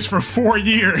doing this for 4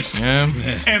 years. Yeah.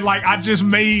 And like, I just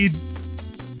made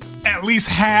at least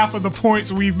half of the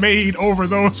points we've made over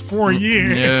those 4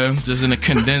 years. Yeah, just in a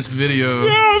condensed video.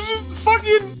 Yeah, just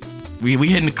fucking We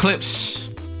hitting the clips.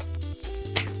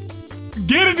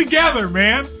 get it together,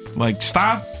 man. Like,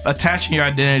 stop attaching your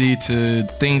identity to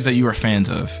things that you are fans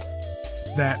of.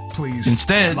 That, please.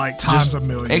 Instead, like times just a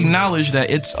million. acknowledge that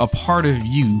it's a part of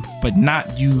you, but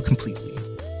not you completely.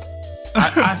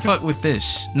 I fuck with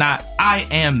this, not I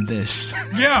am this.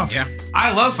 Yeah. Yeah.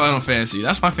 I love Final Fantasy.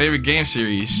 That's my favorite game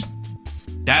series.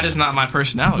 That is not my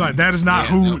personality. Like, that is not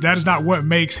that is not what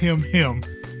makes him him.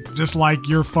 Just like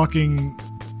your fandoms,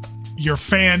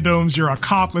 your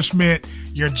accomplishment,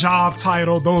 your job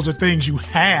title, those are things you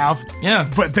have.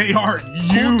 Yeah. But they aren't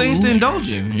you. Cool things to indulge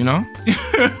in,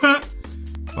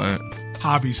 But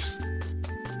Hobbies.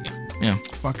 yeah.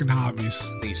 Fucking hobbies.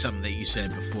 I think something that you said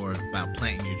before about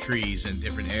planting your trees in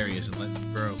different areas and letting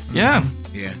them grow. Yeah.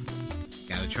 Yeah.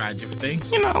 Gotta try different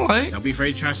things. Like Don't be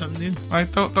afraid to try something new.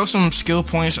 throw some skill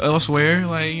points elsewhere,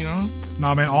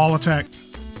 Nah, man, all attack.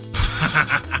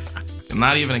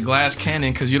 not even a glass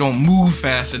cannon because you don't move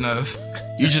fast enough.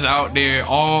 You're just out there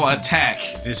all attack.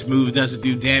 This move doesn't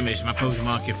do damage. My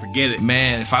Pokemon can forget it.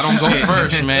 Man, if I don't go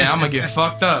first, man, I'm gonna get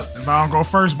fucked up. If I don't go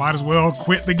first, might as well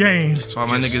quit the game. That's why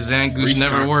my nigga Zangoose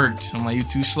restart. never worked. I'm like, you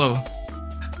too slow.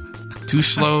 Too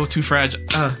slow, too fragile.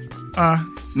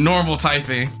 Normal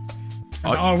typing.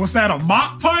 Oh, what's that? A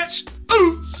mop punch?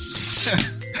 Ooh.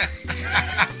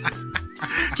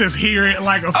 Just hear it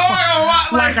like a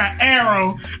like an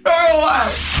arrow.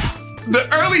 The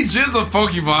early gens of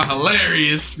Pokemon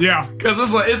hilarious. Yeah. Cause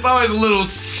it's always a little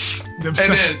Them and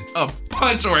then a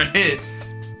punch or a hit.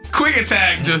 Quick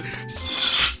attack just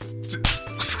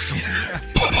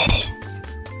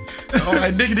Oh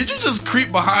my nigga, did you just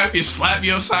creep behind me and slap me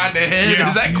upside the head? Yeah.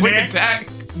 Is that quick Neck. attack?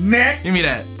 Neck. Give me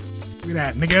that. Look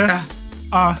at that, nigga.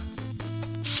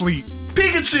 Sleep.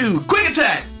 Pikachu, quick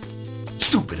attack.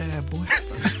 Stupid ass boy.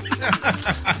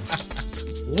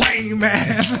 Lame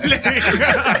ass nigga.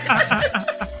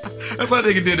 That's why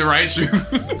nigga did the right you.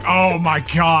 Oh my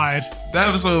god. That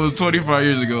episode was 25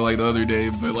 years ago, like the other day,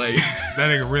 but like That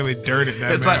nigga really dirted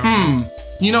that it's man.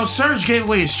 like, Surge gave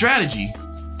away his strategy.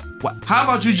 How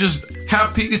about you just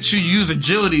have Pikachu use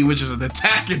agility, which is an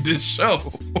attack in this show?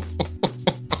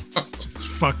 It's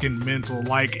fucking mental.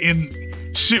 Like,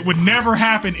 shit would never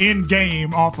happen in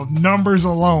game off of numbers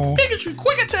alone. Pikachu,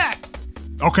 quick attack.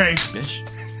 Okay. Bitch.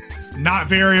 Not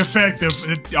very effective.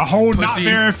 A whole not Pussy.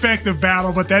 very effective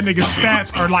battle, but that nigga's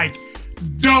stats are like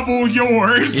double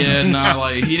yours. Yeah, nah,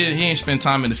 like he ain't spend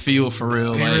time in the field for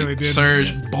real. He Like really didn't.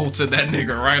 Surge bolted that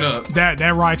nigga right up. That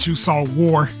Raichu saw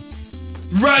war.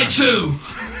 Raichu!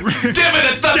 Give it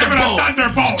a thunderbolt!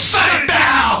 Thunderbolt! Shut it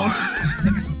down!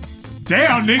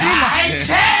 Damn, nigga. I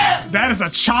That is a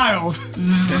child.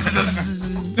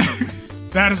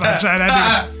 That is a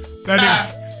child.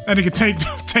 That nigga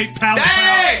take pallet.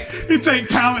 Hey! He take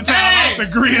pallet towel Hey! off the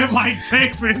grid like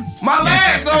Texas. My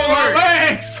legs don't My work!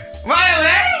 legs. My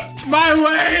leg! My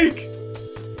leg.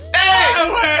 Hey! My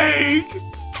leg.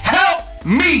 Help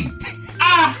me!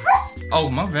 Oh,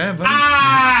 my bad, buddy.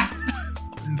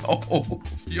 No.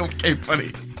 You okay,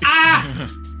 buddy?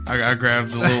 I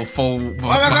grabbed the little fold.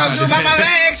 What am I gonna do about my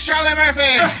legs, Charlie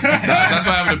Murphy? That's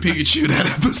why I'm the Pikachu that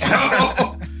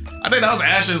episode. I think that was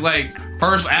Ash's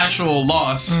first actual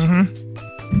loss.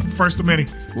 First of many.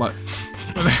 What?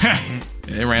 Yeah,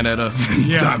 they ran that up.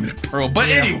 Yeah. Diamond and Pearl. But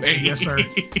anyway. Yes, sir.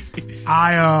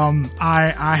 I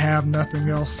have nothing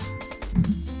else.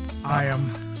 I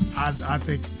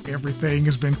think everything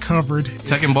has been covered.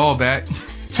 Tekken Ball back.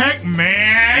 Tech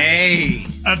man. Hey.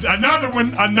 Another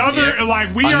one. We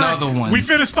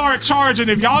finna start charging.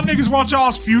 If y'all niggas want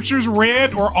y'all's futures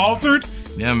read or altered,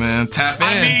 Yeah, man. Tap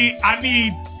in. I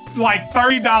need like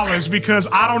 $30 because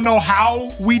I don't know how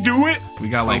we do it. We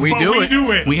got But we do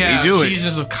it. We have do it.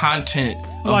 seasons of content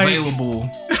Like- available.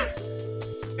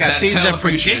 Got That seasons tell of the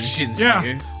future. predictions. Yeah,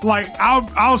 Here. like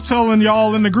I was telling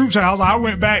y'all in the group chat, I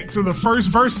went back to the first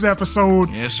Versus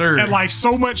episode. Yes, sir. And like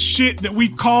so much shit that we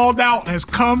called out has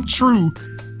come true.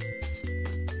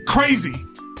 Crazy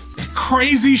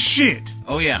shit.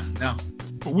 Oh yeah. No.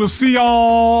 But we'll see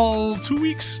y'all 2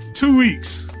 weeks. 2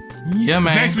 weeks. Yeah,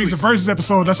 man. Next week's a versus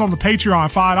episode. That's on the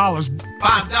Patreon, $5.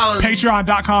 $5.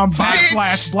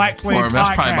 Patreon.com/Black Plague Or that's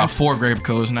probably Podcast. about 4 grape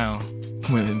codes now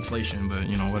with inflation, but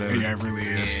whatever. Yeah, it really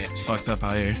is. Yeah, it's fucked up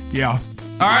out here. Yeah.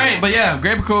 All right, but yeah,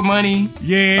 grape code money.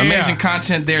 Yeah. Amazing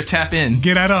content there. Tap in.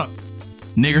 Get that up.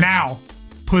 Nigger. Now.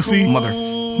 Pussy.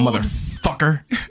 Motherfucker.